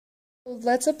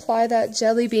Let's apply that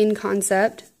jelly bean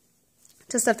concept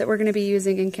to stuff that we're going to be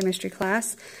using in chemistry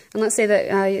class. And let's say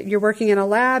that you're working in a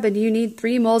lab and you need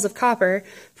 3 moles of copper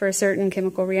for a certain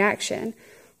chemical reaction.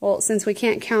 Well, since we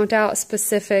can't count out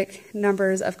specific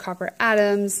numbers of copper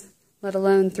atoms, let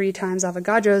alone 3 times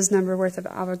Avogadro's number worth of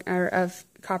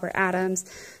copper atoms,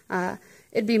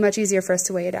 it'd be much easier for us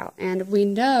to weigh it out. And we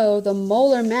know the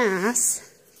molar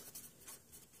mass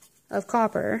of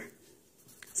copper,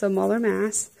 so molar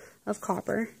mass of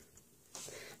copper,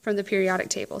 from the periodic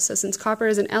table. So since copper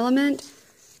is an element,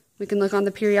 we can look on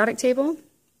the periodic table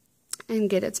and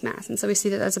get its mass. And so we see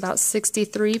that that's about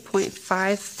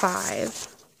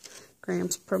 63.55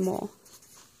 grams per mole.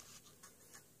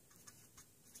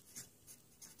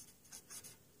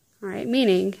 All right,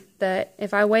 meaning that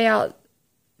if I weigh out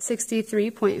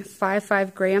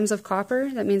 63.55 grams of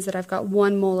copper, that means that I've got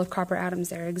 1 mole of copper atoms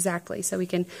there exactly. So we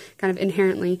can kind of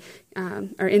inherently,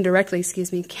 or indirectly,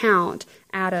 count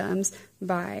atoms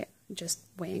by just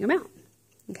weighing them out.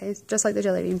 Okay, just like the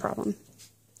jelly bean problem.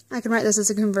 I can write this as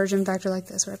a conversion factor like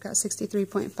this, where I've got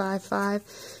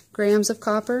 63.55 grams of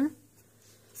copper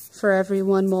for every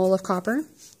 1 mole of copper.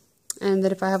 And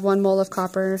that if I have 1 mole of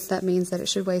copper, that means that it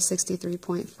should weigh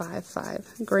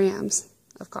 63.55 grams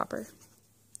of copper.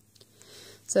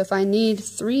 So if I need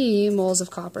 3 moles of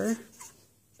copper,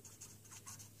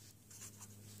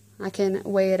 I can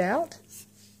weigh it out.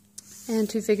 And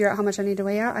to figure out how much I need to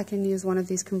weigh out, I can use one of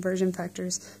these conversion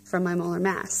factors from my molar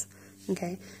mass.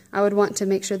 Okay, I would want to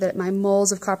make sure that my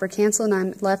moles of copper cancel and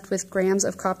I'm left with grams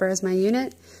of copper as my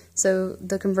unit. So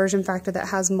the conversion factor that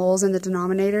has moles in the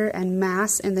denominator and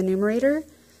mass in the numerator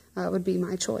would be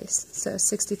my choice. So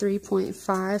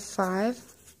 63.55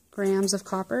 grams of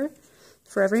copper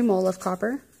for every mole of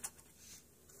copper.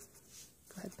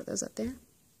 Go ahead and put those up there.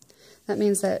 That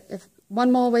means that if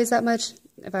 1 mole weighs that much,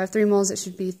 if I have 3 moles, it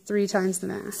should be 3 times the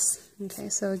mass. Okay,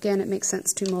 so again, it makes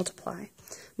sense to multiply.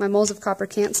 My moles of copper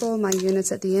cancel. My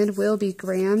units at the end will be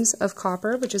grams of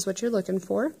copper, which is what you're looking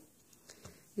for.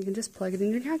 You can just plug it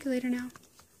in your calculator now.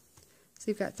 So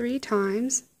you've got 3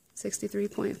 times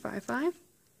 63.55.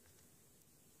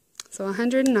 So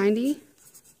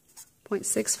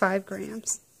 190.65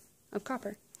 grams of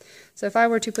copper. So if I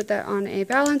were to put that on a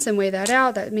balance and weigh that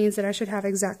out, that means that I should have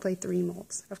exactly 3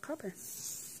 moles of copper.